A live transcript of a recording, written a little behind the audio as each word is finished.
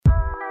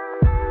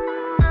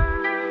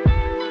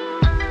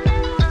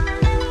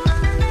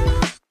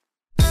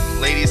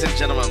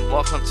gentlemen,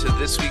 welcome to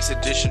this week's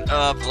edition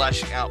of the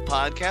Lashing Out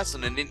podcast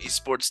on the Nittany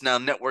Sports Now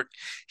Network.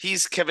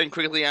 He's Kevin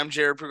Quigley. I'm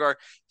Jared Prugar.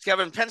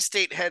 Kevin, Penn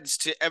State heads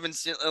to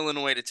Evanston,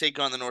 Illinois to take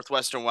on the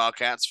Northwestern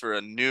Wildcats for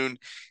a noon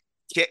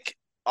kick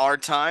our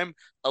time,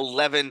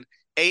 11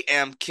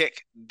 a.m.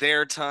 kick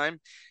their time.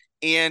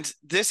 And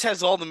this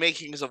has all the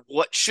makings of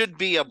what should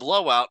be a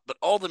blowout, but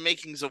all the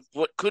makings of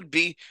what could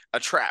be a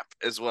trap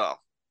as well.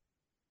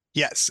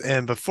 Yes,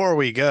 and before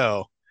we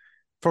get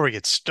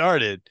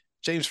started,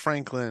 James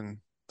Franklin,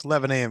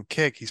 11 a.m.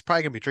 kick. He's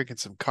probably gonna be drinking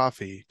some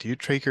coffee. Do you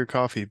drink your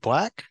coffee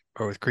black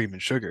or with cream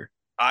and sugar?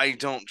 I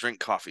don't drink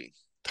coffee.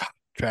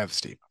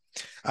 Travesty.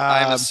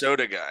 I'm a Um,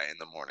 soda guy in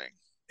the morning.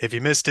 if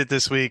you missed it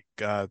this week,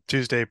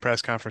 Tuesday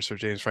press conference for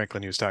James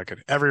Franklin, he was talking.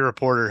 Every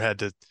reporter had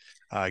to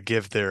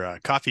give their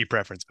coffee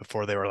preference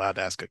before they were allowed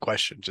to ask a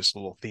question. Just a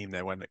little theme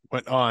that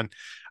went on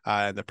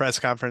in the press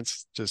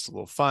conference. Just a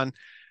little fun.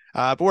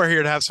 But we're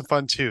here to have some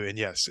fun too. And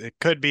yes, it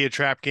could be a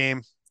trap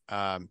game.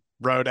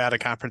 Road out of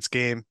conference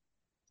game,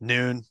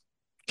 noon,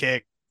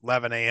 kick,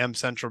 11 a.m.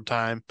 Central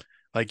Time.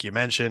 Like you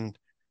mentioned,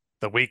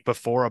 the week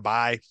before a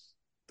bye,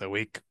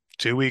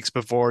 2 weeks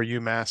before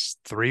UMass,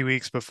 3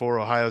 weeks before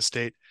Ohio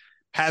State,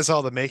 has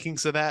all the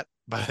makings of that.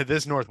 But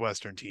this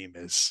Northwestern team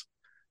is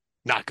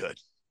not good. Not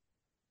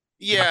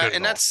Yeah,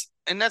 good at all.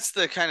 and that's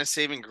the kind of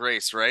saving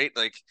grace, right?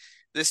 Like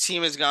this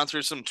team has gone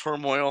through some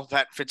turmoil.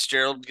 Pat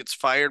Fitzgerald gets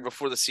fired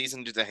before the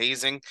season due to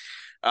hazing.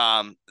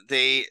 Um,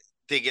 they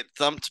they get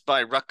thumped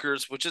by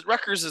Rutgers, which is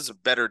Rutgers is a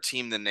better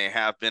team than they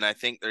have been. I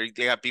think they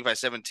got beat by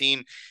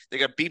 17. They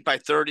got beat by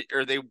 30,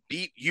 or they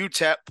beat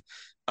UTEP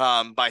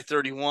by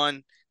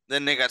 31.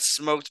 Then they got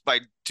smoked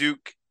by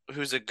Duke,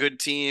 who's a good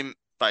team,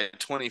 by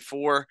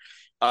 24.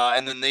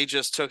 And then they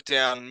just took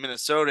down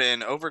Minnesota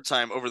in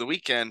overtime over the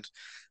weekend.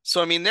 So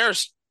I mean,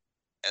 there's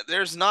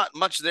not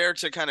much there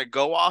to kind of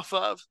go off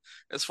of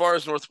as far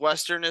as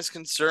Northwestern is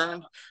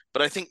concerned.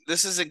 But I think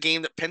this is a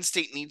game that Penn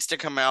State needs to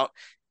come out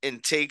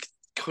and take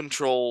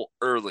control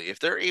early. If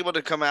they're able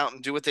to come out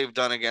and do what they've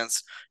done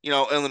against,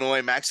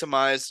 Illinois,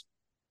 maximize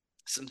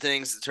some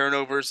things, the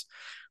turnovers.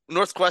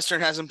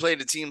 Northwestern hasn't played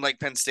a team like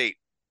Penn State,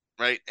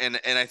 right? And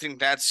I think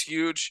that's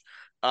huge.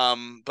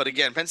 But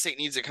again, Penn State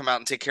needs to come out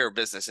and take care of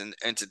business, and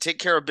to take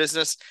care of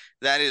business,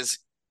 that is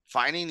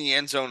finding the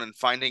end zone and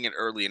finding it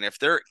early. And if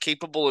they're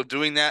capable of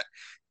doing that,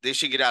 they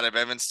should get out of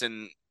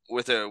Evanston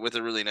with a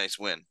really nice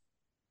win.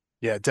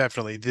 Yeah,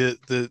 definitely.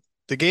 The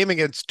game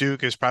against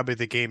Duke is probably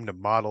the game to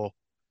model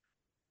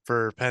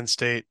for Penn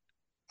State.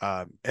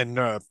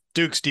 And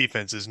Duke's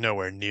defense is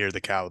nowhere near the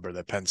caliber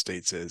that Penn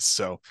State's is.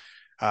 So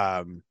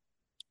um,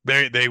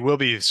 they will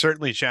be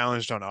certainly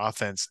challenged on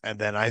offense. And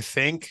then I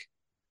think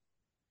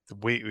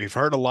we've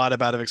heard a lot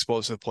about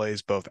explosive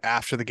plays both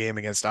after the game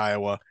against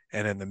Iowa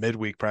and in the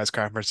midweek press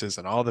conferences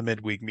and all the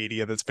midweek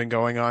media that's been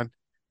going on.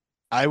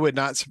 It would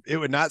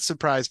not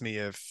surprise me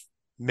if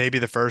maybe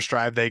the first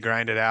drive they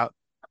grind it out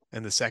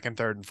and the second,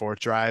 third, and fourth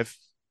drive,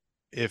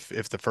 if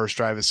the first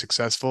drive is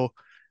successful,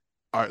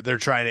 they're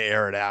trying to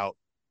air it out.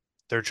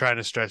 They're trying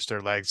to stretch their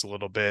legs a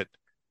little bit.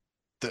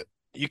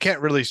 You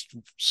can't really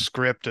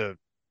script a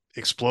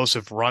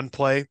explosive run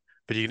play,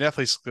 but you can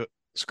definitely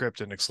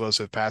script an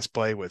explosive pass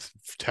play with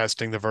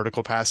testing the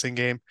vertical passing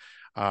game.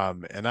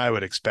 And I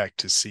would expect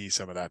to see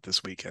some of that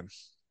this weekend.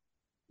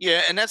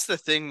 Yeah, and that's the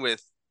thing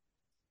with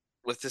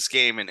this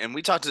game, and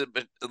we talked a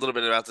little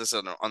bit about this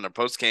on the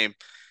post game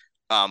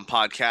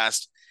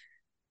podcast.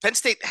 Penn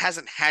State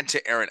hasn't had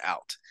to air it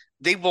out.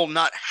 They will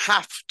not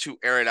have to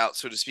air it out,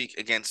 so to speak,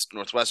 against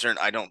Northwestern.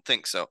 I don't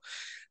think so.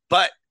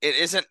 But it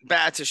isn't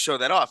bad to show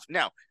that off.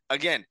 Now,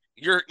 again,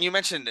 you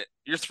mentioned it.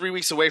 You're 3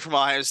 weeks away from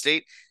Ohio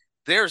State.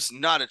 There's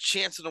not a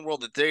chance in the world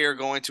that they are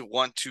going to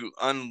want to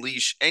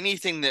unleash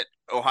anything that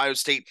Ohio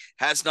State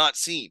has not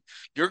seen.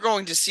 You're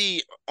going to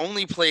see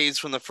only plays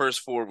from the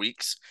first 4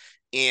 weeks,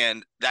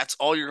 and that's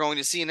all you're going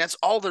to see, and that's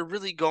all they're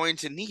really going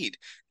to need,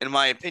 in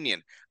my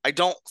opinion. I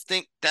don't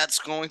think that's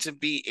going to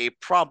be a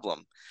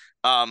problem.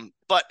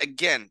 But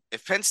again,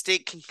 if Penn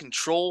State can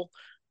control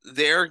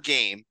their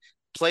game,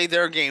 play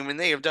their game, and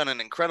they have done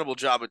an incredible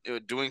job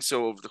at doing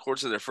so over the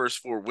course of their first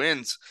 4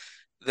 wins,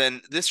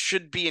 then this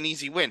should be an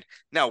easy win.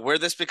 Now, where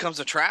this becomes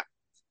a trap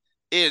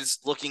is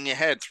looking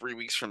ahead 3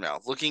 weeks from now,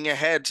 looking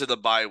ahead to the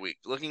bye week,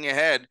 looking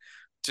ahead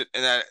to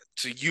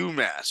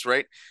UMass,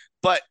 right?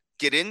 But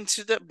get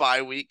into the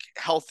bye week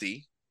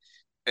healthy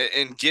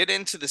and get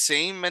into the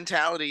same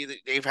mentality that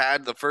they've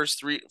had the first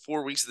 3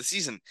 4 weeks of the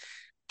season.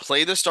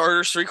 Play the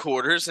starters 3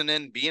 quarters and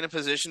then be in a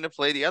position to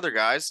play the other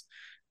guys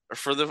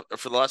for the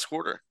last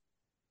quarter.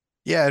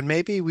 Yeah, and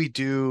maybe we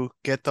do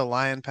get the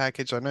Lion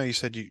package. I know you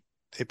said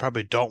they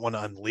probably don't want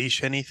to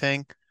unleash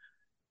anything,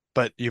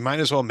 but you might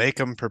as well make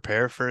them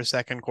prepare for a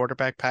second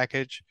quarterback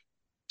package.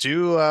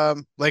 Do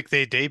like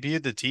they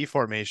debuted the T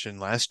formation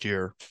last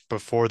year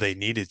before they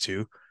needed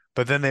to,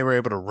 but then they were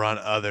able to run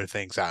other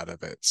things out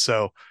of it.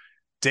 So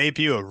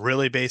debut a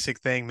really basic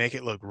thing, make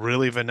it look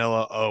really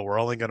vanilla. Oh, we're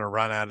only going to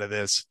run out of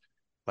this.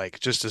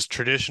 Like just as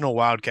traditional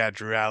Wildcat,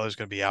 Drew Allar's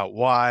going to be out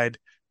wide.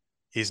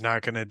 He's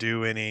not going to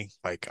do any,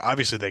 like,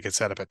 obviously they could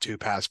set up a two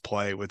pass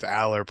play with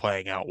Aller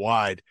playing out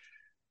wide,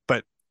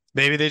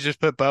 maybe they just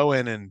put Bo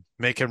in and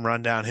make him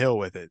run downhill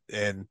with it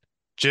and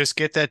just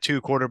get that two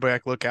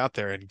quarterback look out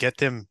there and get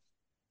them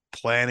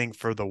planning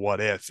for the what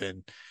if.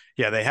 And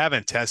yeah, they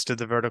haven't tested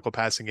the vertical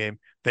passing game.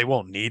 They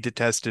won't need to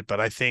test it, but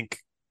I think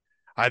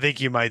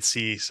you might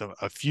see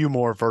a few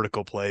more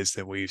vertical plays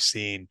than we've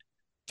seen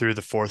through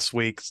the fourth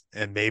weeks,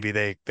 and maybe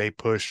they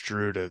push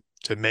Drew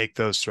to make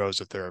those throws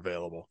if they're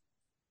available.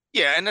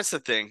 Yeah, and that's the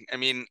thing. I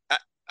mean,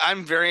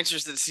 I'm very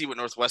interested to see what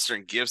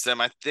Northwestern gives them.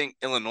 I think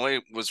Illinois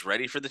was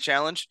ready for the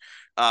challenge.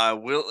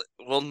 Will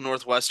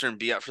Northwestern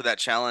be up for that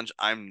challenge?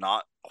 I'm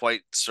not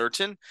quite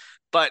certain,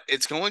 but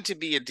it's going to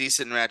be a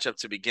decent matchup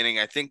to beginning.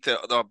 I think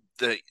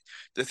the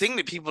thing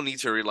that people need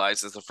to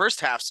realize is the first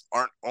halves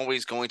aren't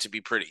always going to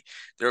be pretty.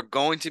 They're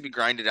going to be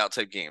grinded out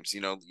type games.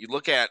 You know, you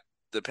look at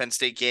the Penn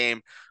State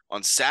game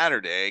on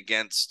Saturday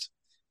against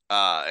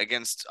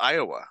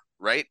Iowa,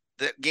 right?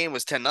 That game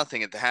was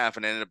 10-0 at the half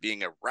and ended up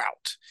being a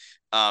rout.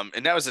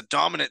 And that was a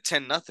dominant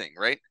 10-0,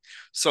 right?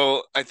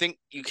 So I think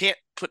you can't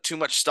put too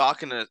much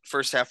stock in the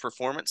first half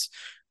performance.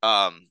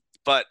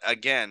 But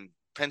again,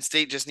 Penn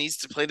State just needs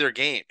to play their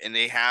game and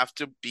they have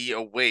to be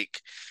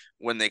awake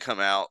when they come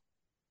out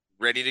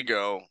ready to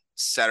go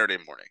Saturday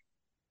morning.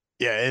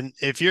 Yeah, and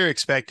if you're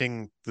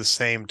expecting the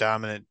same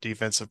dominant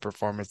defensive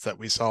performance that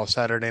we saw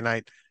Saturday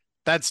night,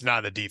 that's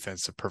not a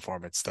defensive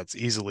performance that's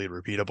easily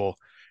repeatable.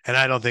 And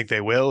I don't think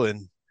they will,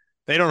 and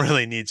they don't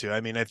really need to.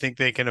 I mean, I think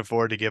they can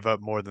afford to give up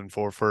more than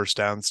 4 first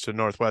downs to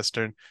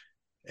Northwestern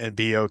and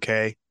be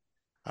okay.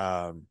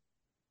 Um,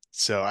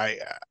 so I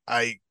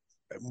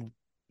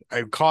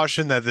I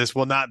caution that this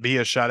will not be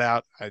a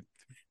shutout.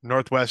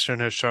 Northwestern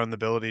has shown the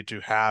ability to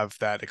have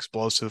that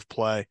explosive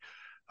play.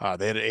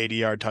 They had an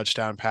 80-yard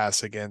touchdown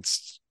pass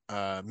against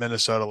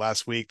Minnesota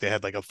last week. They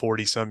had like a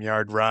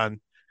 40-some-yard run.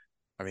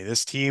 I mean,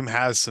 this team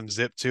has some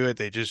zip to it.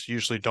 They just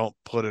usually don't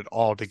put it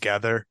all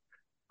together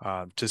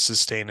to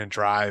sustain and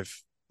drive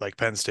like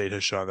Penn State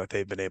has shown that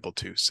they've been able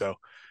to. So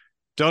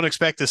don't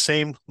expect the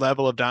same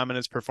level of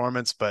dominance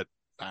performance, but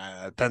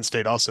Penn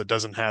State also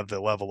doesn't have the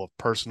level of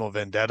personal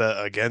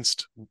vendetta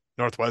against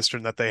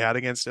Northwestern that they had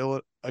against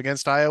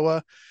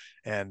Iowa,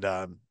 and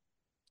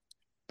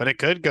but it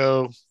could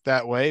go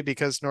that way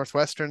because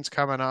Northwestern's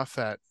coming off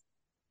that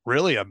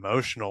really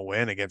emotional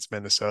win against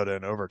Minnesota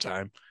in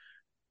overtime.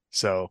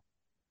 So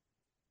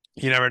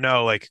you never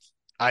know. Like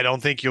I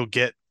don't think you'll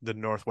get the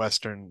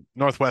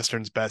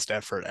Northwestern's best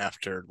effort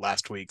after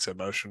last week's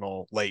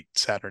emotional late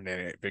Saturday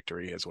night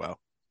victory as well.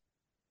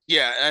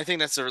 Yeah, and I think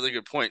that's a really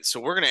good point. So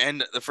we're going to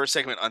end the first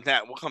segment on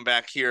that. We'll come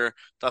back here,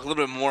 talk a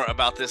little bit more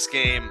about this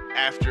game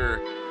after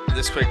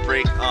this quick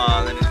break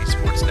on the Nittany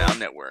Sports Now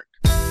Network.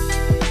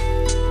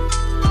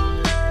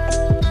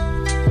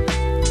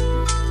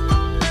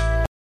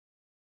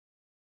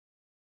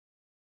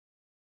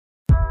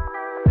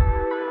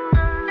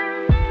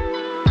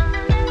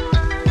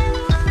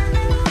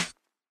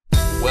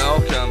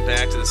 Welcome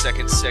back to the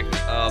second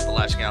segment of the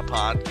Lashing Out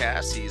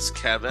podcast. He's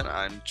Kevin.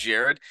 I'm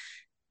Jared.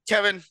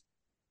 Kevin,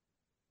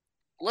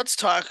 let's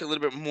talk a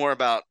little bit more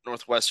about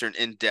Northwestern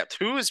in depth.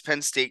 Who is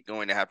Penn State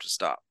going to have to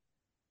stop?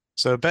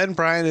 So Ben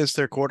Bryant is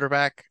their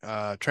quarterback,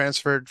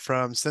 transferred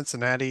from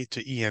Cincinnati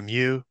to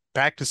EMU,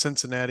 back to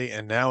Cincinnati,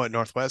 and now at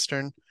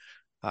Northwestern.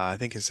 I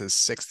think it's his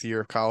 6th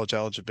year of college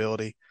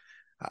eligibility.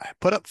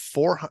 Put up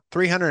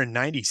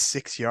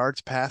 396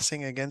 yards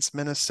passing against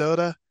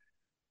Minnesota,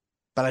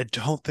 but I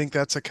don't think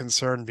that's a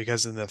concern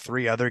because in the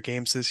 3 other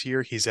games this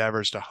year, he's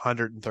averaged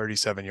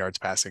 137 yards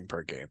passing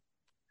per game.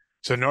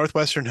 So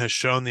Northwestern has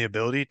shown the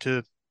ability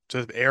to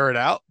air it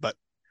out, but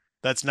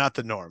that's not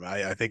the norm.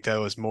 I think that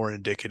was more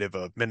indicative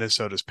of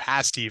Minnesota's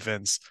past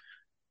defense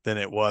than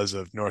it was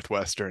of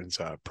Northwestern's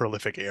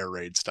prolific air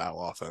raid style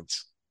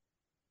offense.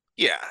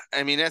 Yeah,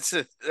 I mean that's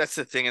the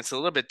thing. It's a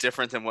little bit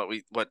different than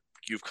what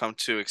you've come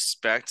to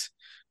expect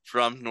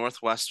from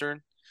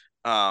Northwestern,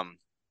 um,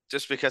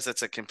 just because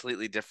it's a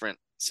completely different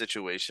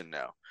situation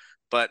now.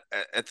 But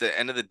at the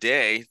end of the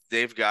day,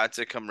 they've got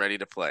to come ready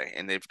to play,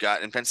 and they've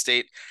got in Penn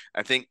State.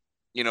 I think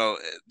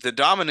the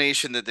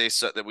domination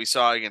that we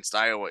saw against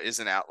Iowa is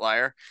an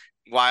outlier.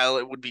 While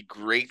it would be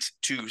great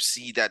to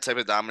see that type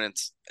of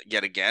dominance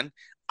yet again,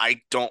 I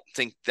don't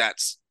think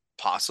that's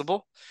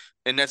possible.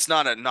 And that's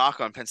not a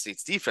knock on Penn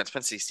State's defense.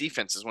 Penn State's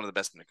defense is one of the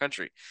best in the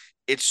country.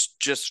 It's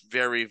just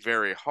very,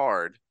 very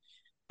hard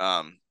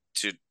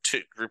to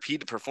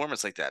repeat a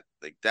performance like that.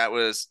 Like that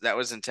was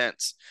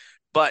intense.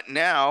 But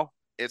now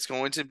it's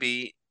going to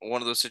be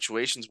one of those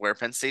situations where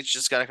Penn State's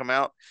just got to come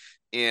out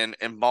and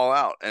ball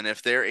out. And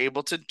if they're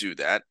able to do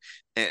that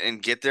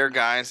and get their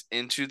guys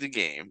into the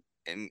game,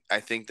 and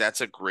I think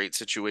that's a great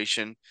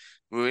situation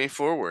moving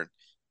forward.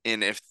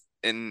 And if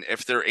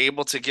they're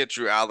able to get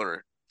Drew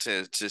Aller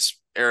to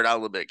air it out a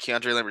little bit,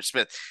 Keandre Lambert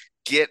Smith,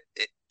 get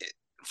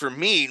for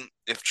me,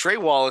 if Trey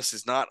Wallace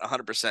is not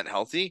 100%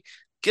 healthy,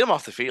 get him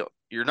off the field.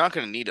 You're not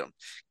going to need him.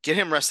 Get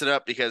him rested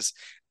up because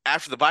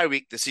after the bye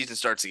week, the season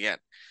starts again.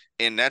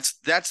 And that's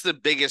the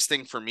biggest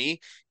thing for me.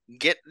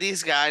 Get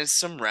these guys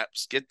some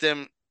reps, get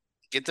them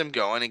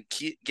going and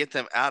get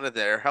them out of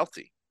there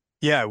healthy.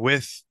 Yeah,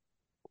 with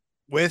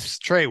with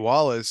Trey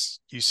Wallace,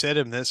 you sit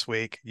him this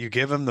week, you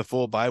give him the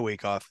full bye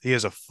week off. He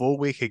has a full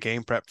week of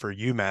game prep for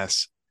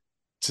UMass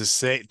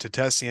to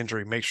test the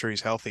injury, make sure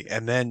he's healthy,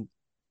 and then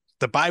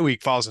the bye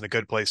week falls in a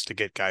good place to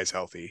get guys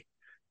healthy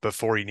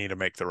before you need to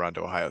make the run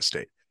to Ohio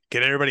State.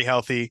 Get everybody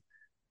healthy.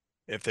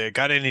 If they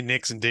got any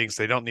nicks and dinks,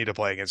 they don't need to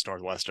play against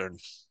Northwestern.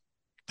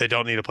 They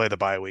don't need to play the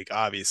bye week,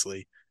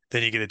 obviously.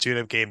 Then you get a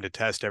tune-up game to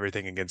test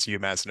everything against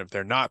UMass, and if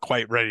they're not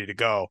quite ready to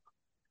go,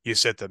 you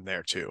sit them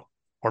there too,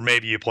 or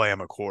maybe you play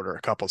them a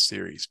couple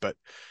series. But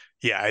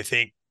yeah, I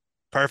think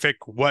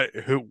perfect. What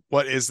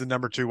is the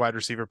number two wide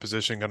receiver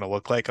position going to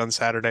look like on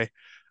Saturday?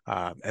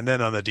 And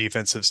then on the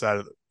defensive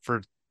side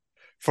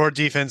for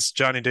defense,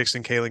 Johnny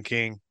Dixon, Kalen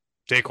King,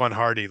 Daquan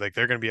Hardy, like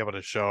they're going to be able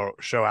to show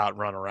out and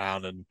run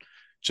around and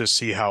just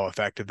see how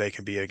effective they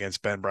can be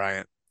against Ben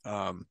Bryant.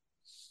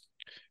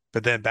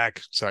 But then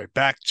back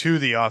to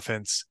the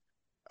offense.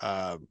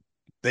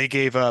 They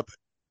gave up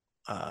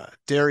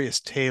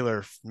Darius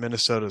Taylor,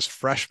 Minnesota's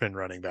freshman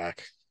running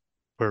back.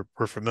 We're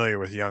familiar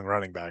with young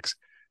running backs.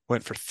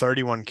 Went for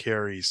 31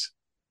 carries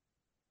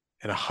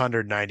and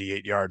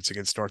 198 yards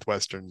against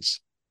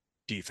Northwestern's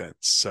defense.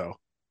 So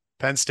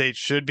Penn State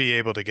should be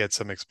able to get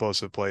some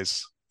explosive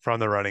plays from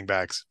the running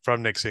backs,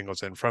 from Nick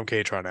Singleton, from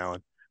Katron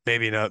Allen.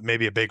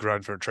 Maybe a big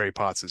run from Trey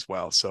Potts as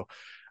well. So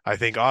I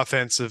think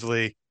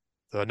offensively,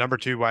 the number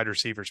two wide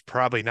receiver is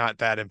probably not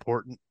that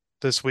important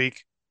this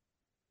week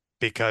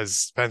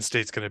because Penn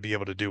State's going to be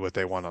able to do what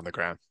they want on the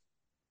ground.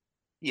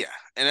 Yeah,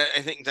 and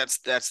I think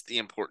that's the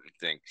important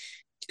thing.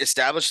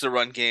 Establish the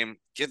run game,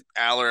 get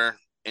Aller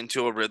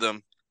into a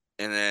rhythm,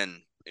 and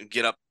then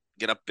get up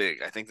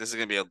big. I think this is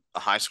going to be a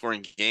high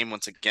scoring game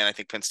once again. I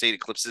think Penn State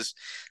eclipses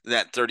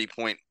that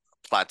 30-point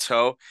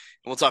plateau, and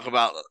we'll talk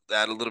about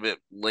that a little bit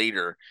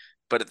later.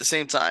 But at the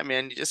same time,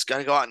 man, you just got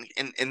to go out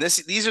and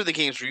these are the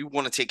games where you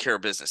want to take care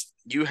of business.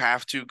 You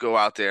have to go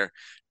out there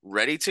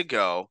ready to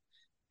go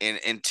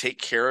and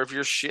take care of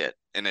your shit.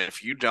 And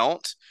if you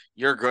don't,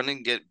 you're going to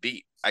get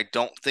beat. I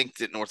don't think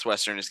that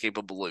Northwestern is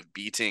capable of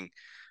beating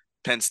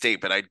Penn State,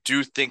 but I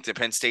do think that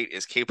Penn State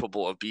is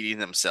capable of beating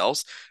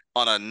themselves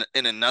in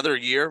another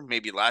year,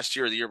 maybe last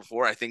year or the year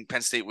before. I think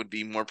Penn State would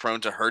be more prone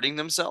to hurting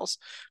themselves,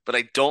 but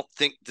I don't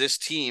think this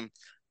team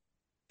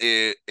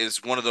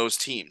is one of those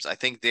teams. I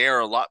think they are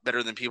a lot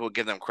better than people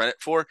give them credit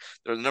for.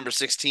 They're the number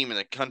 6 team in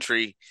the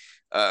country,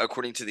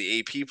 according to the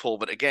AP poll.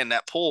 But again,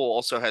 that poll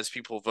also has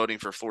people voting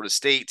for Florida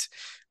State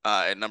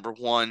at number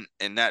 1,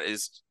 and that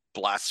is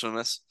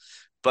blasphemous.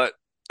 But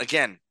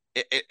again,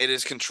 it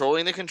is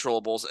controlling the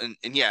controllables.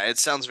 And yeah, it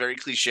sounds very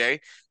cliche,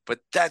 but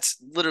that's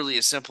literally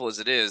as simple as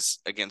it is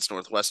against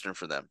Northwestern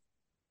for them.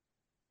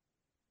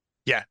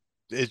 Yeah,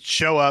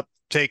 show up,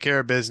 take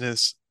care of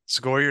business,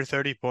 score your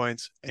 30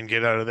 points, and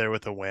get out of there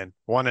with a win.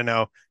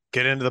 1-0,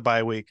 get into the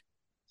bye week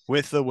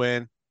with the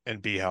win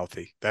and be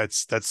healthy.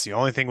 That's the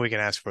only thing we can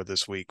ask for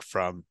this week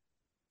from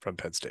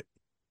Penn State.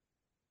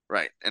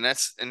 Right. And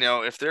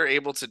if they're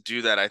able to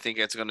do that, I think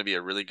it's going to be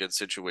a really good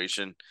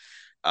situation.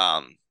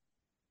 Um,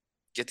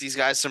 get these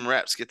guys some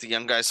reps, get the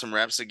young guys some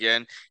reps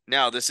again.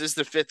 Now, this is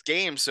the 5th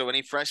game, so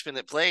any freshman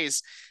that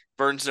plays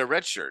burns their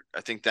red shirt.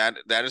 I think that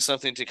is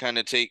something to kind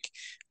of take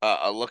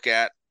a look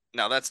at.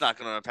 Now, that's not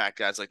going to impact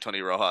guys like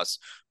Tony Rojas,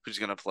 who's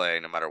going to play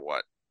no matter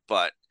what.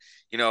 But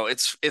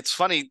it's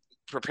funny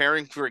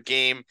preparing for a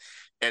game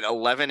at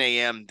 11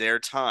 a.m. their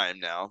time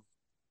now,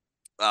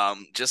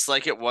 just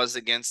like it was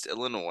against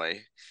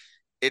Illinois.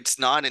 It's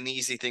not an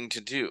easy thing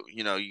to do.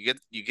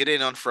 You get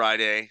in on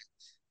Friday,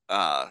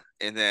 and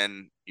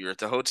then you're at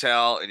the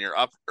hotel and you're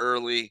up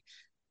early,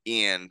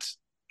 and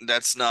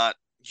that's not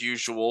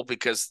usual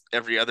because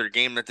every other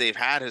game that they've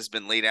had has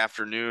been late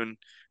afternoon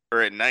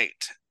or at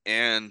night.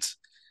 And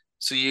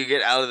so you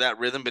get out of that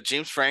rhythm. But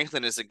James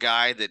Franklin is a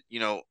guy that,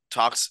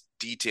 talks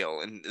detail,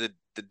 and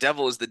the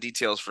devil is the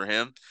details for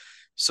him.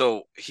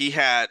 So he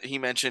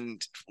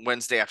mentioned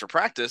Wednesday after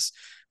practice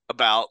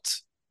about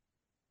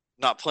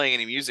not playing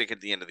any music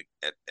at the end of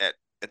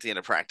at the end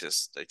of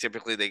practice.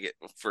 Typically they get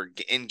for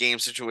in game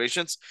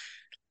situations.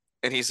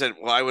 And he said,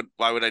 why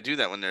would I do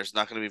that when there's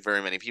not going to be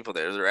very many people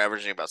there? They're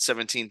averaging about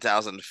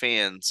 17,000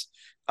 fans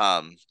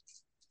um,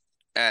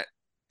 at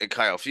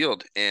Kyle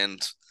Field, and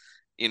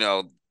you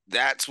know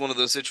that's one of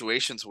those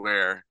situations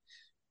where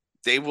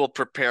they will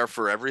prepare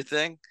for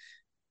everything.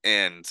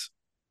 And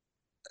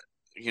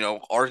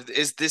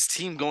is this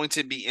team going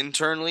to be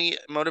internally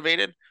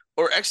motivated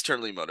or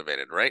externally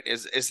motivated? Right?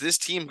 Is this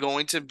team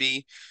going to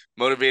be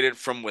motivated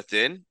from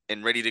within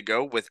and ready to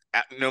go with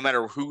no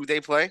matter who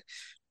they play?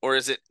 Or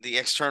is it the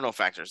external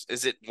factors?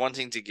 Is it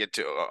wanting to get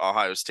to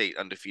Ohio State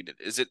undefeated?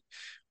 Is it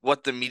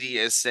what the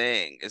media is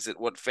saying? Is it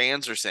what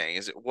fans are saying?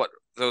 Is it what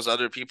those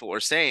other people are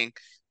saying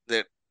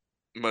that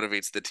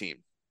motivates the team?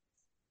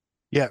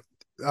 Yeah.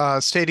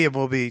 Stadium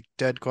will be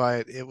dead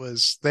quiet.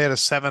 They had a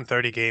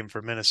 7:30 game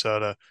for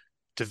Minnesota,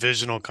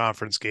 divisional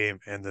conference game,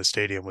 and the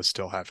stadium was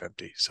still half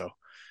empty. So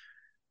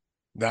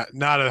not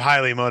a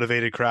highly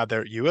motivated crowd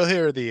there. You will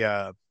hear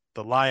the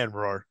lion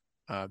roar.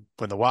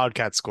 When the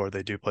Wildcats score,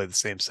 they do play the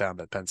same sound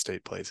that Penn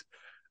State plays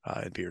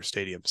in Beaver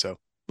Stadium. So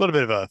little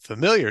bit of a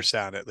familiar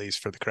sound, at least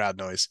for the crowd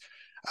noise.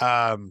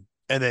 And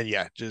then,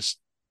 yeah, just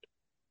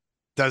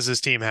does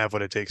this team have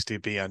what it takes to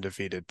be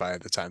undefeated by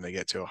the time they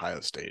get to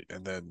Ohio State?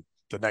 And then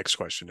the next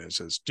question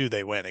is do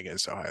they win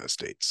against Ohio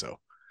State? So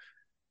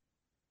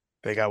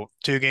they got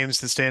 2 games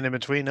to stand in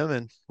between them,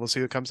 and we'll see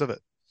what comes of it.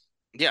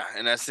 Yeah,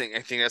 and I think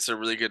that's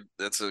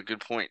a good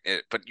point.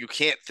 But you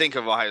can't think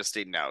of Ohio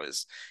State now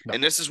as, No.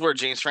 and this is where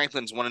James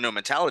Franklin's want to know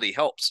mentality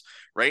helps,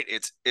 right?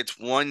 It's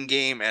one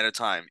game at a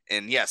time.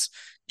 And yes,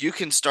 you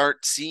can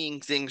start seeing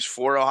things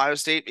for Ohio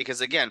State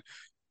because again,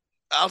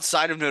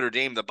 outside of Notre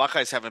Dame, the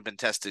Buckeyes haven't been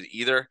tested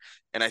either,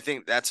 and I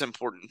think that's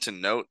important to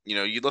note. You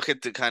know, you look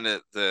at the kind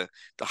of the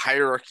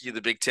hierarchy of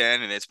the Big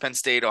Ten, and it's Penn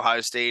State,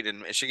 Ohio State,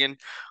 and Michigan.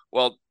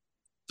 Well,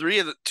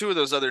 two of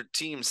those other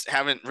teams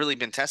haven't really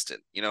been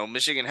tested. You know,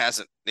 Michigan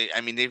hasn't.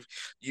 I mean, they've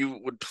you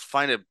would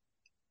find a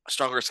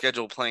stronger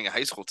schedule playing a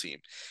high school team,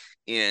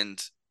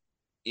 and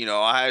you know,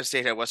 Ohio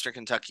State had Western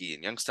Kentucky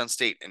and Youngstown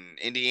State and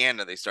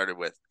Indiana they started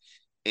with,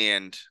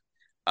 and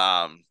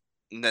um,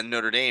 and then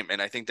Notre Dame,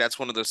 and I think that's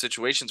one of those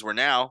situations where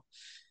now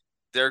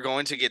they're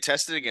going to get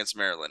tested against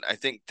Maryland. I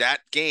think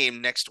that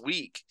game next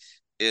week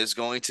is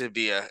going to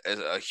be a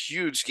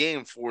huge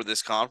game for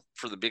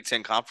for the Big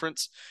Ten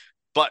conference,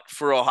 but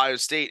for Ohio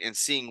State and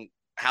seeing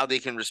how they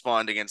can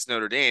respond against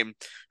Notre Dame,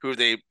 who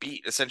they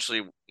beat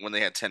essentially when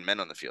they had 10 men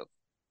on the field.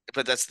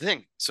 But that's the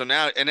thing. So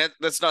now, and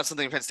that's not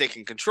something Penn State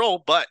can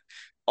control, but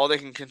all they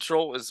can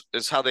control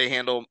is how they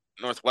handle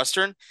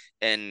Northwestern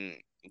and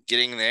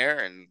getting there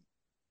and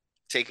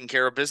taking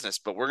care of business.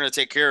 But we're going to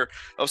take care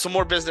of some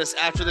more business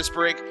after this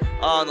break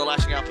on the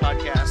Lashing Out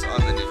podcast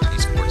on the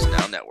Esports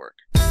Now Network.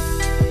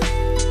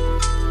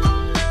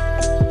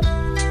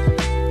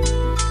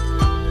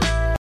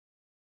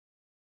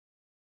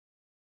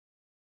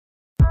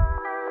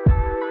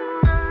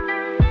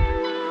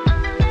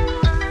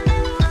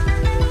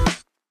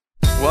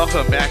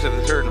 Welcome back to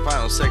the third and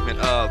final segment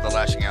of the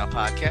Lashing Out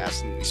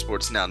podcast and the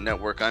Sports Now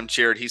Network. I'm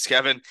Jared. He's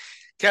Kevin.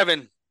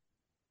 Kevin,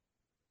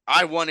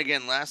 I won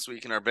again last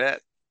week in our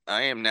bet.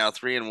 I am now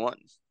 3-1.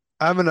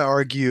 I'm going to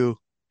argue.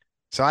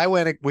 So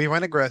we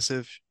went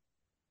aggressive.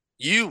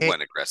 You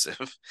went aggressive.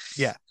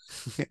 Yeah.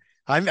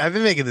 I've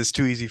been making this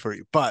too easy for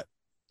you, but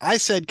I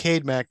said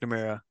Cade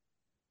McNamara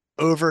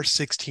over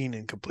 16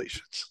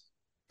 incompletions.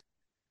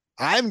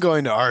 I'm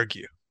going to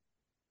argue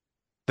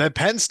that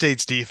Penn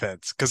State's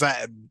defense, because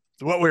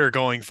what we were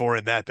going for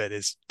in that bet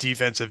is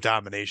defensive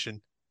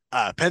domination.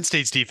 Penn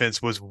State's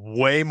defense was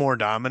way more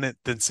dominant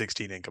than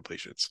 16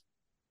 incompletions.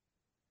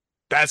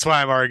 That's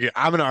why I'm arguing.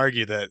 I'm going to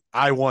argue that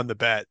I won the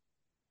bet,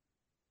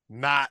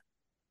 not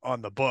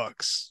on the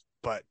books,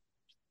 but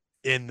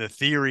in the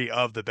theory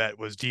of the bet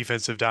was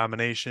defensive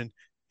domination.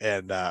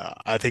 And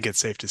I think it's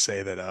safe to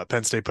say that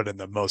Penn State put in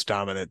the most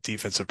dominant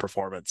defensive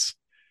performance.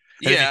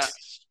 And Yeah.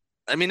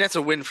 I mean, that's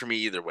a win for me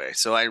either way.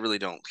 So I really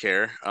don't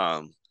care.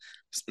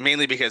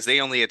 Mainly because they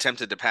only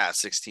attempted to pass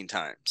 16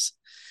 times.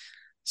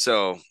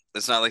 So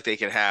it's not like they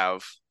could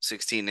have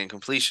 16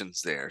 incompletions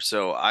there.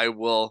 So I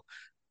will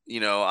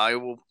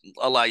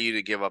allow you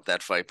to give up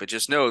that fight, but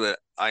just know that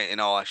in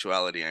all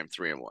actuality, I'm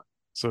 3-1.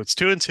 So it's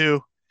 2-2,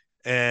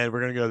 and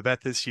we're going to go to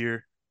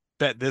the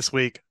bet this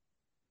week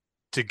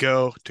to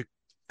go to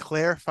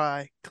clear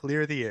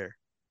the air.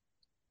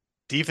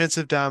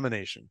 Defensive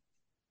domination.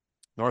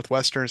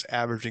 Northwestern's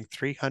averaging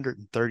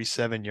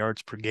 337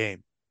 yards per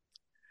game.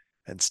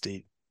 And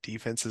State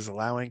defense is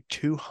allowing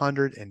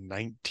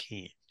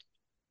 219.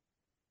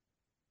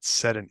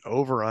 Set an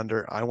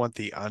over-under. I want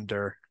the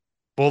under.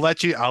 I'll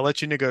let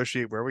you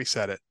negotiate where we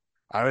set it.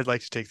 I would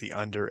like to take the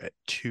under at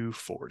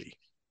 240.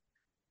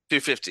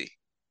 250.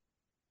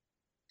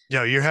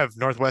 No, you have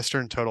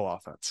Northwestern total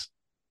offense.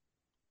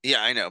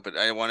 Yeah, I know, but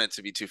I want it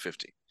to be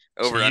 250.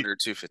 Under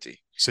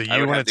 250. So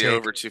you want to take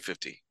over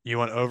 250. You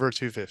want over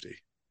 250.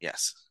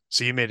 Yes.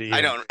 So you made it.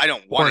 I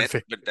don't want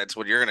it, but that's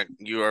what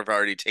you have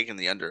already taken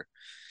the under.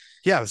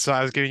 Yeah, so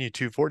I was giving you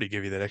 240,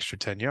 give you that extra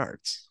 10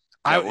 yards.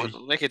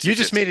 We'll make it you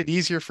just made it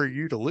easier for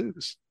you to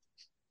lose.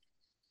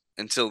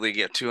 Until they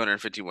get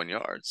 251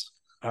 yards.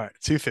 All right,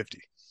 250.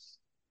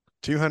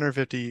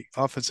 250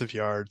 offensive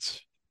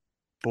yards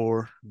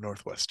for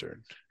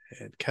Northwestern.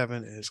 And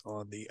Kevin is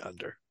on the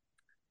under.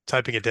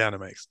 Typing it down in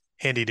my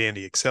handy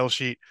dandy Excel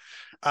sheet.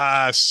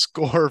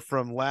 Score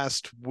from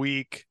last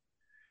week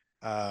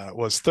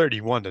was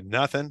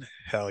 31-0.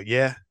 Hell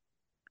yeah.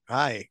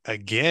 I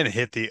again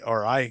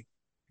I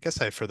guess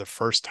I, for the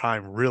first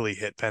time, really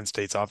hit Penn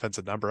State's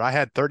offensive number. I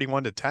had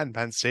 31-10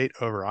 Penn State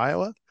over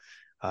Iowa.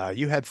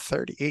 You had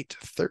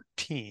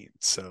 38-13.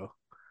 So,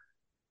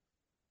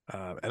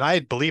 and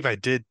I believe I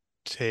did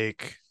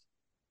take,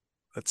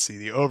 let's see,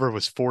 the over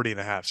was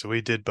 40.5. So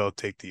we did both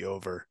take the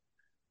over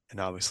and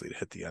obviously to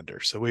hit the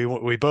under. So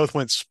we both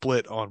went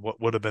split on what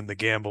would have been the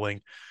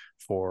gambling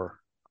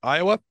for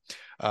Iowa.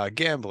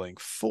 Gambling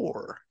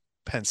for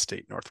Penn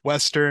State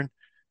Northwestern.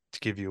 To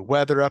give you a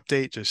weather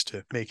update, just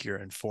to make your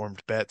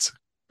informed bets.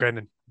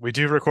 Granted, we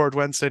do record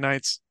Wednesday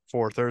nights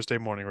for Thursday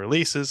morning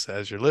releases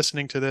as you're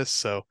listening to this.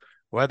 So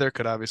Weather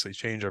could obviously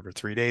change over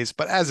 3 days,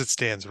 but as it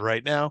stands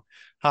right now,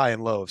 high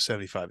and low of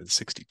 75 and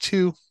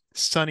 62,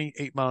 sunny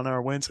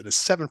 8-mile-an-hour winds, and a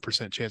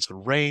 7% chance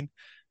of rain.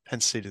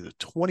 Penn State is a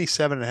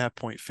 27.5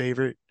 point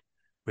favorite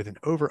with an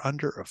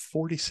over-under of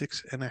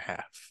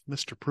 46.5.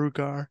 Mr.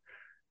 Prugar,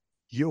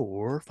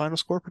 your final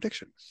score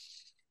prediction.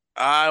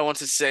 I want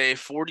to say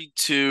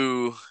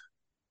 42-10.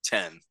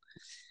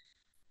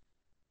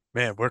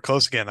 Man, we're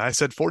close again. I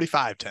said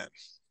 45-10.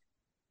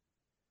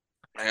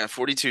 I got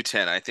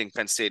 42-10. I think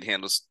Penn State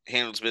handles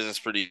business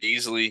pretty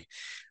easily,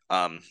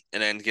 and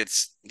then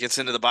gets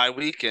into the bye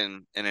week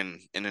and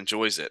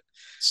enjoys it.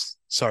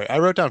 Sorry, I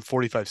wrote down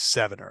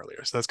 45-7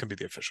 earlier, so that's going to be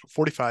the official.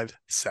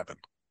 45-7.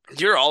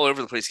 You're all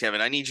over the place,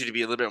 Kevin. I need you to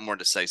be a little bit more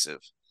decisive.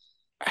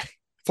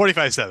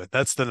 45-7.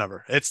 That's the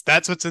number.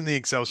 That's what's in the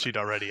Excel sheet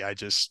already. All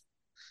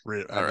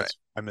right.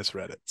 I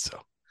misread it. So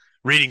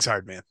reading's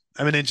hard, man.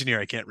 I'm an engineer.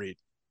 I can't read.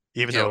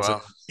 Yeah,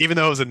 well, Even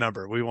though it was a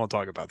number. We won't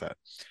talk about that.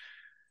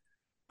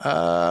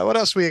 What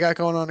else we got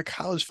going on in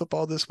college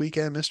football this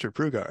weekend, Mr.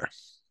 Prugar?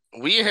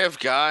 we have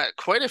got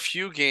quite a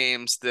few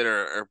games that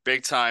are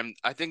big time.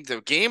 I think the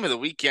game of the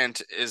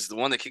weekend is the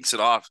one that kicks it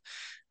off.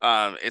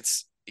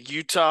 It's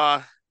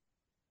Utah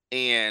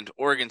and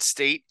Oregon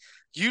State.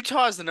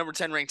 Utah is the number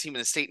 10 ranked team in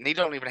the state, and they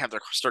don't even have their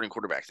starting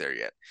quarterback there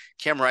yet.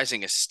 Cam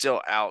Rising is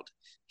still out.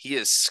 He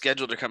is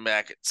scheduled to come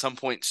back at some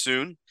point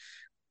soon,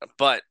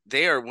 but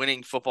they are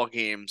winning football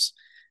games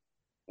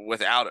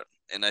without him.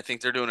 And I think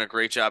they're doing a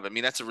great job. I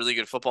mean, that's a really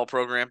good football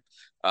program.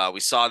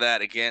 We saw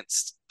that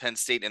against Penn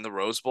State in the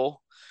Rose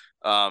Bowl.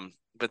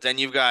 But then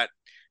you've got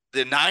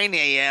the 9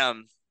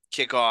 a.m.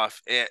 kickoff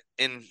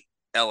in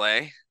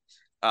LA.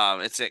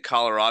 It's at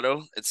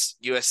Colorado. It's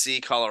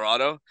USC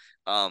Colorado.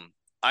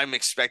 I'm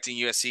expecting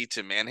USC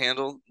to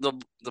manhandle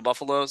the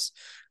Buffaloes.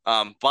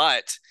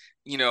 But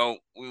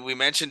we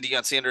mentioned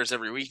Deion Sanders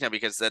every week now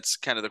because that's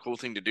kind of the cool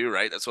thing to do,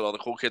 right? That's what all the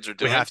cool kids are We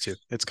doing. have to.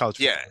 It's college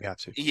Yeah, football. We have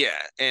to.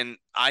 yeah, and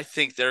I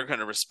think they're going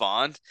to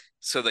respond.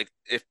 So like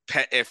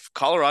if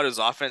Colorado's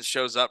offense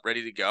shows up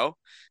ready to go,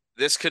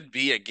 this could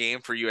be a game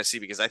for USC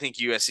because I think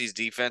USC's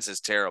defense is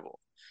terrible.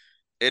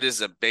 It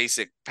is a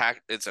basic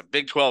pack. It's a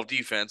Big 12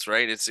 defense,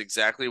 right? It's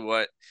exactly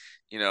what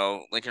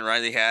Lincoln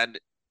Riley had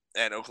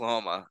at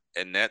Oklahoma,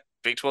 and that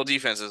Big 12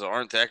 defenses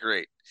aren't that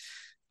great.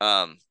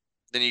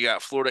 Then you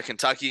got Florida,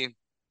 Kentucky.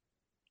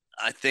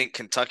 I think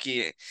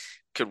Kentucky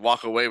could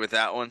walk away with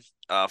that one.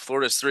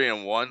 Florida's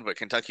 3-1, but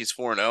Kentucky's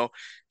 4-0.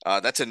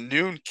 That's a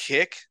noon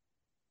kick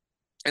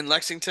in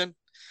Lexington.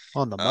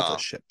 On the Uh,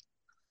 mothership.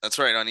 that's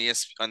right on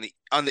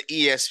the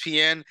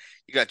ESPN.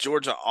 You got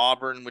Georgia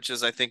Auburn, which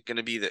is I think going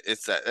to be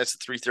that's a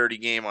 3:30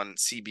 game on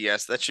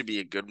CBS. That should be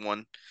a good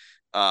one.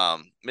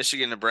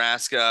 Michigan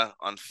Nebraska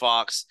on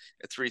Fox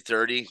at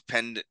 3:30,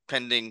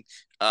 pending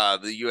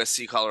the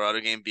USC Colorado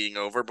game being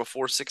over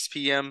before 6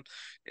 p.m.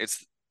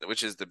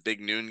 Which is the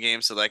big noon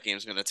game, so that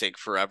game's going to take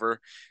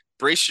forever.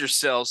 Brace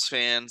yourselves,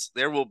 fans.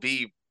 There will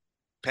be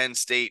Penn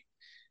State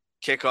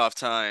kickoff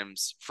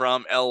times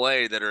from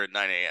LA that are at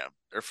 9 a.m.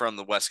 or from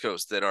the West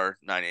Coast that are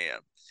 9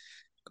 a.m.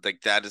 I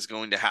think that is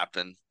going to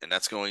happen, and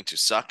that's going to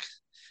suck,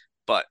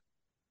 but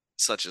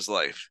such is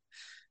life.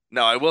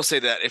 Now, I will say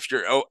that if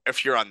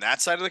you're on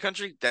that side of the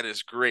country, that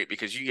is great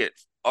because you get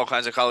all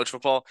kinds of college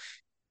football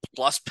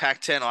plus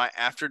Pac-10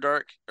 after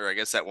dark, or I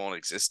guess that won't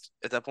exist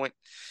at that point.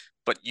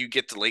 But you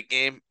get the late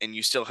game and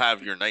you still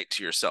have your night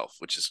to yourself,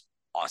 which is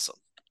awesome.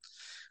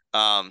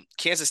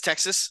 Kansas,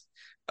 Texas,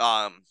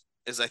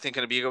 is I think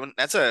going to be a good one.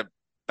 That's a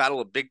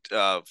battle of big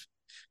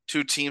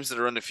two teams that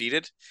are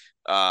undefeated.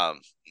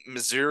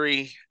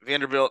 Missouri,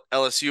 Vanderbilt,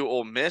 LSU,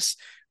 Ole Miss.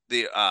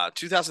 The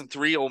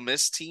 2003 Ole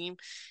Miss team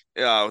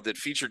that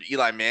featured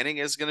Eli Manning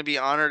is going to be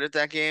honored at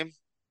that game.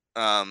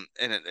 And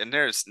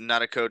there's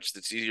not a coach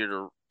that's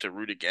easier to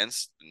root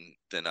against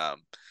than Than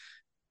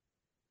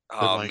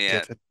oh Lane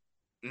man, Kiffin.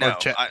 Or no,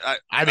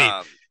 I mean,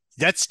 I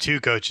that's two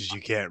coaches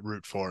you can't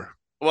root for.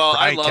 well,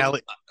 I Brian love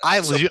Kelly. so I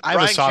have a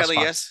Brian soft Kelly,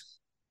 spot. yes.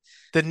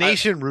 The I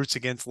nation roots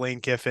against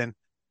Lane Kiffin.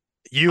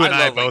 I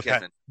love Lane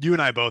Kiffin. You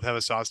and I both have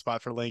a soft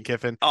spot for Lane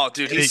Kiffin. Oh,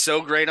 dude, And he's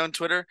so great on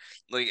Twitter.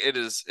 Like it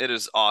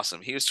is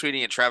awesome. He was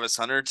tweeting at Travis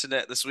Hunter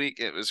this week.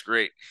 It was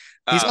great.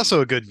 he's Um,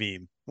 also a good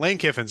meme. Lane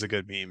Kiffin's a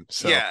good meme.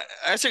 So yeah,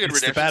 that's a good it's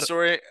the redemption battle.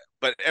 story.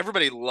 But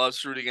everybody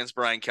loves rooting against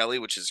Brian Kelly,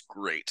 which is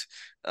great.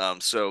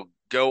 So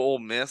go Ole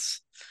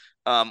Miss.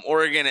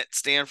 Oregon at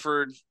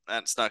Stanford.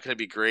 That's not going to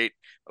be great.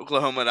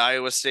 Oklahoma at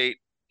Iowa State.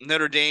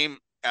 Notre Dame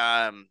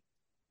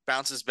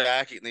bounces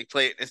back and they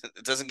play. It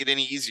doesn't get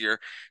any easier.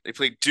 They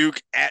play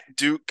Duke at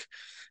Duke.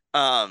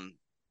 Um,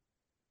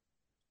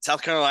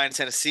 South Carolina,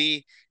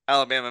 Tennessee,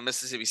 Alabama,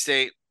 Mississippi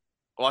State,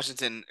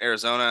 Washington,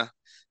 Arizona,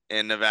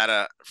 and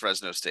Nevada,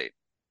 Fresno State.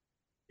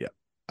 Yeah.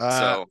 Uh,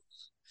 So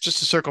just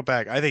to circle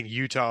back, I think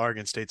Utah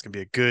Oregon State's gonna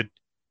be a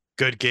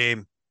good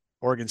game.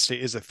 Oregon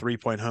State is a 3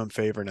 point home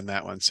favorite in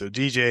that one. So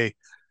DJ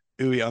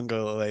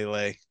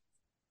Uiagalelei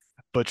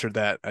butchered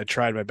that. I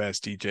tried my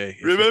best, DJ.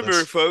 If you're remember,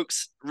 listening,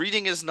 folks,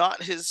 reading is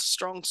not his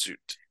strong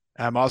suit.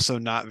 I'm also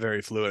not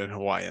very fluent in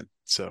Hawaiian,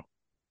 so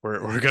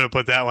we're gonna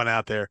put that one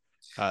out there.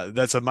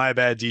 That's a my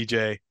bad,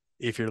 DJ.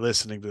 if you're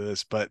listening to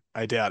this, but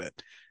I doubt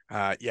it.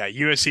 Yeah,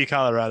 USC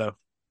Colorado.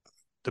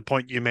 The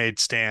point you made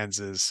stands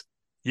is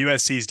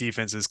USC's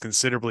defense is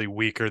considerably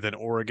weaker than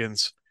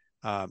Oregon's.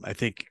 I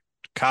think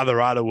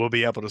Colorado will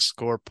be able to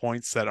score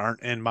points that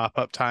aren't in mop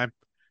up time.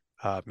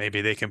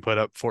 Maybe they can put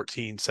up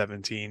 14,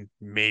 17,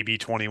 maybe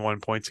 21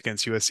 points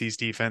against USC's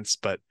defense,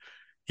 but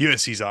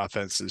USC's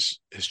offense is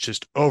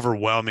just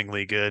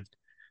overwhelmingly good.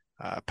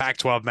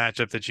 Pac-12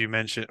 matchup that you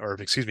mentioned, or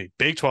excuse me,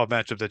 Big 12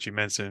 matchup that you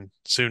mentioned,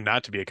 soon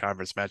not to be a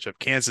conference matchup.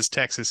 Kansas,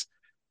 Texas.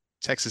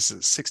 Texas is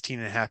a 16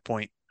 and a half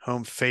point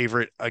home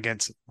favorite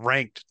against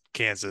ranked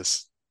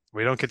Kansas.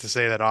 We don't get to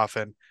say that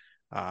often.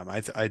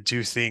 I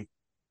do think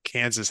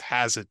Kansas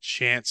has a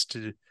chance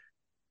to,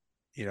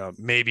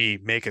 maybe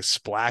make a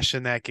splash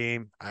in that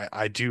game.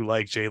 I do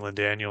like Jalen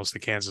Daniels, the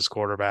Kansas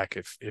quarterback.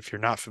 If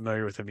you're not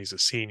familiar with him, he's a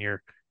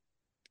senior,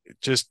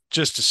 just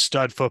a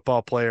stud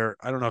football player.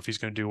 I don't know if he's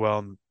going to do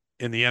well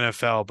in the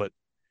NFL, but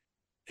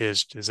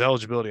his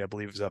eligibility, I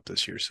believe, is up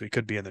this year, so he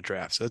could be in the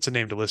draft. So that's a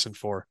name to listen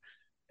for.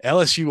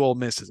 LSU Ole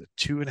Miss is a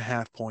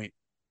 2.5 point.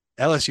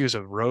 LSU is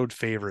a road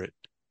favorite,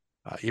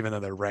 even though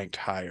they're ranked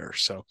higher.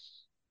 So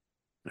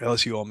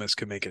LSU Ole Miss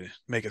could make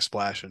a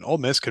splash, and Ole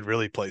Miss could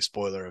really play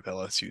spoiler of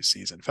LSU's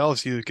season. If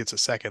LSU gets a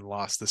second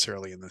loss this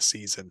early in the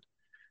season,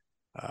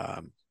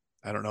 um,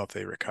 I don't know if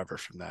they recover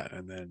from that.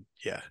 And then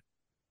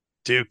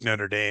Duke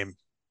Notre Dame.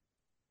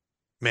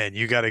 Man,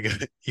 you got to go.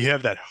 You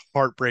have that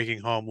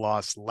heartbreaking home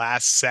loss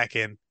last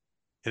second.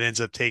 It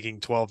ends up taking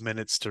 12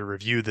 minutes to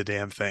review the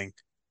damn thing.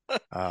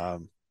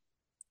 Um,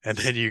 and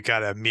then you got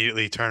to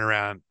immediately turn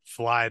around,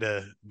 fly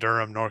to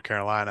Durham, North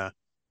Carolina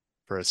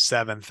for a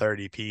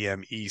 7:30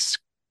 p.m.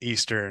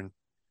 Eastern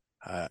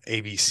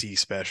ABC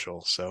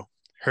special. So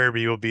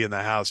Herbie will be in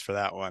the house for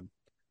that one.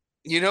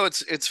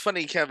 It's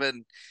funny,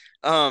 Kevin.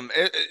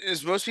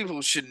 As most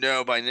people should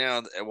know by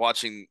now,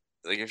 watching,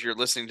 like, if you're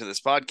listening to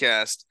this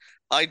podcast,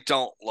 I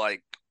don't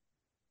like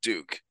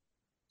Duke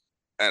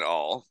at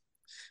all.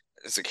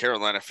 As a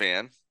Carolina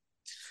fan,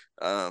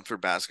 for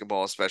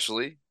basketball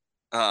especially,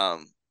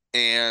 um,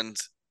 and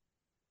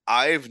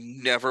I've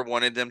never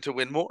wanted them to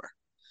win more.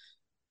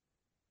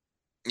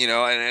 And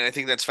I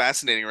think that's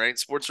fascinating, right?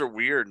 Sports are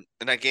weird.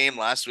 In that game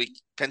last week,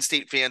 Penn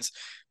State fans,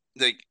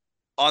 like,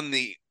 on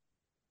the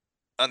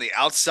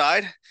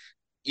outside,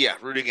 yeah,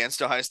 root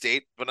against Ohio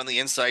State, but on the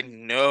inside,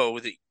 know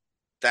that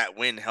that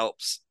win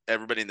helps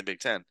everybody in the Big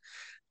Ten.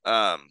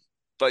 Um,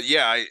 but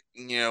yeah,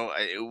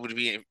 it would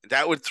be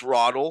that would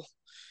throttle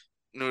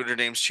Notre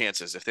Dame's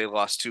chances if they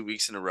lost 2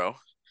 weeks in a row.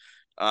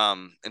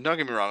 And don't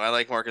get me wrong, I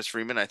like Marcus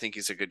Freeman. I think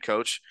he's a good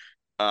coach.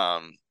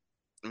 I'm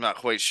not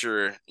quite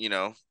sure,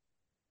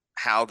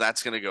 how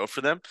that's going to go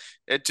for them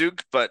at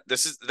Duke, but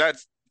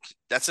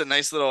that's a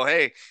nice little,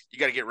 hey, you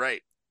got to get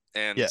right.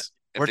 And Yeah,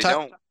 if we're they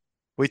talking. don't,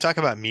 We talk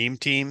about meme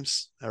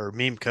teams or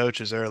meme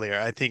coaches earlier.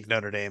 I think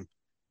Notre Dame.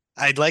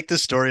 I'd like the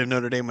story of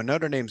Notre Dame. When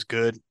Notre Dame's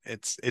good,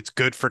 it's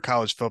good for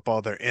college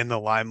football. They're in the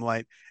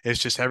limelight. It's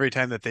just every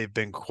time that they've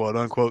been quote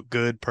unquote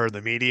good per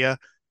the media,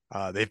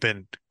 they've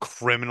been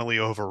criminally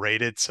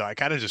overrated. So I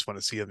kind of just want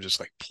to see them just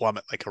like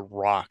plummet like a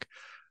rock.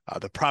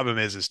 The problem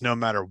is no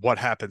matter what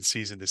happens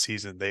season to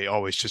season, they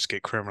always just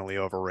get criminally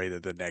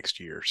overrated the next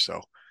year.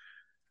 So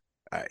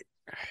I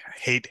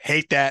hate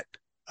that.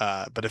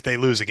 But if they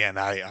lose again,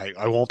 I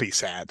won't be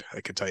sad.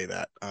 I can tell you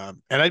that.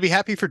 And I'd be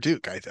happy for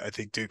Duke. I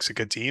think Duke's a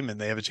good team, and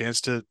they have a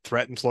chance to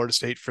threaten Florida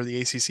State for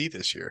the ACC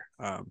this year.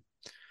 yeah,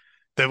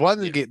 The one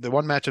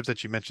matchup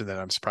that you mentioned that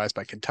I'm surprised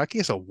by, Kentucky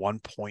is a 1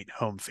 point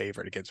home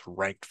favorite against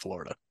ranked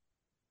Florida.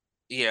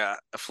 yeah,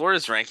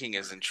 Florida's ranking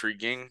is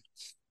intriguing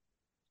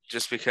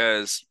just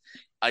because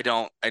I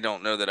don't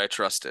know that I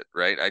trust it,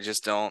 right? I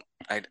just don't.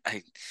 I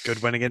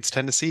Good win against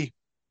Tennessee,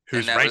 and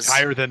who's that ranked was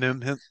higher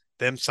than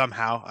them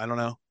somehow. I don't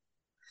know.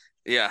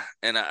 yeah,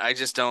 and I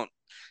just don't.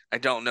 I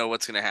don't know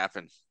what's going to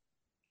happen,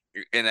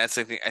 and I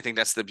think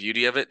that's the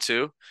beauty of it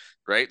too,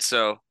 right?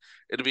 So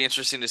it'll be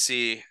interesting to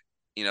see,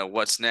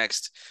 what's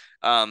next.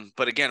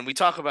 But again, we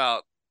talk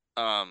about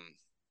um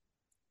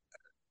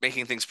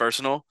making things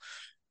personal.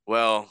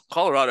 Well,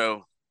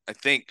 Colorado, I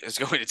think, is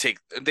going to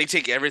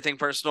take everything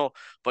personal,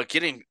 but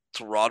getting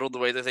throttled the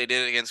way that they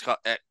did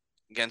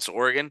against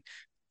Oregon,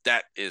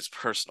 that is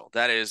personal.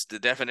 That is the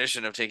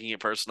definition of taking it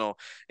personal.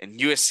 And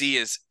USC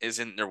is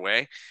in their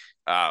way,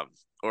 um,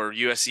 or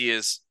USC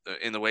is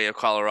in the way of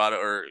Colorado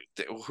or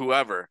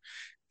whoever.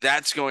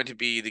 That's going to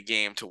be the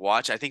game to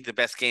watch. I think the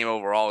best game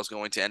overall is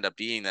going to end up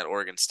being that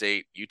Oregon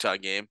State Utah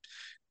game,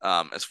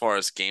 as far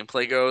as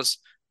gameplay goes.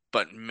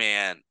 But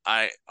man,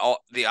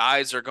 the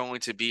eyes are going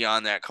to be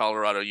on that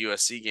Colorado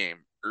USC game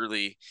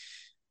early,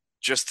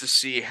 just to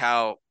see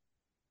how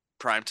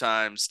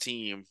Primetime's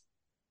team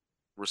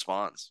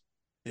responds.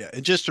 Yeah,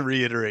 and just to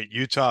reiterate,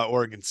 Utah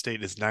Oregon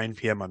State is 9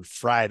 p.m. on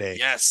Friday.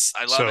 Yes,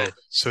 I love So it.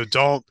 so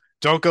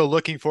don't go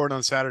looking for it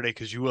on Saturday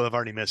because you will have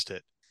already missed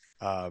it.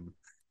 Um,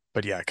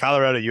 but yeah,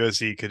 Colorado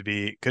USC could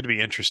be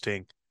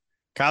interesting.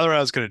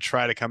 Colorado's going to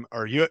try to come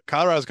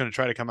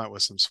out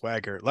with some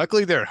swagger.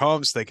 Luckily, they're at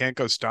home, so they can't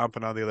go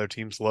stomping on the other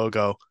team's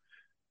logo.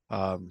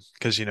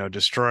 Because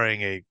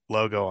destroying a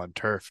logo on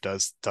turf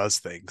does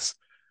things.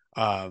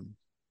 Um,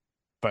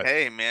 but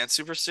Hey, man,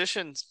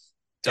 superstitions.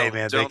 hey, Don't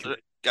man, they don't can.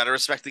 gotta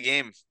respect the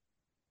game.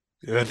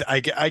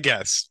 I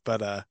guess,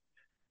 but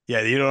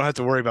yeah, you don't have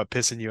to worry about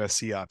pissing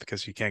USC off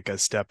because you can't go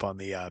step on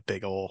the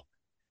big ol'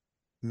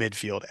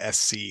 midfield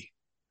SC.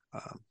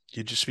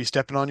 You'd just be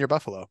stepping on your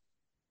Buffalo.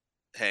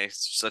 Hey,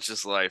 such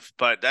is life.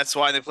 But that's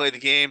why they play the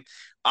game.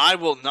 I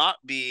will not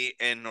be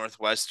in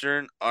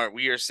Northwestern.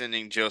 We are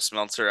sending Joe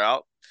Smeltzer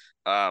out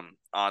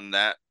on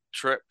that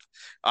trip.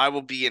 I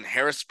will be in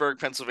Harrisburg,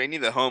 Pennsylvania,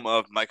 the home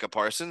of Micah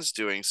Parsons,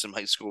 doing some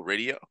high school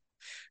radio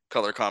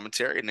color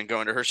commentary, and then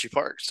going to Hershey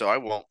Park. So I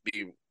won't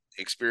be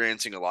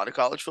experiencing a lot of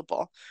college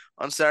football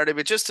on Saturday,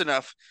 but just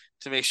enough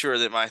to make sure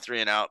that my three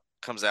and out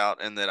comes out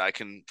and that I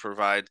can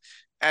provide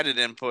added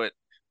input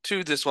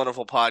to this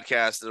wonderful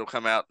podcast that'll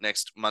come out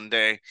next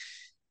Monday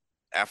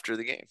after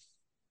the game.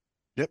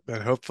 Yep,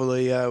 and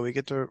hopefully we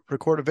get to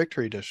record a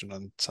victory edition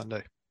on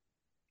Sunday.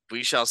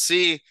 We shall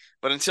see.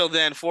 But until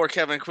then, for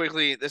Kevin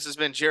Quigley, this has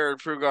been Jared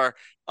Prugar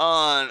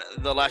on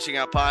the Lashing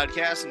Out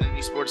podcast and the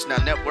New Sports Now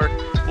Network.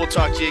 We'll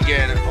talk to you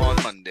again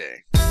on Monday.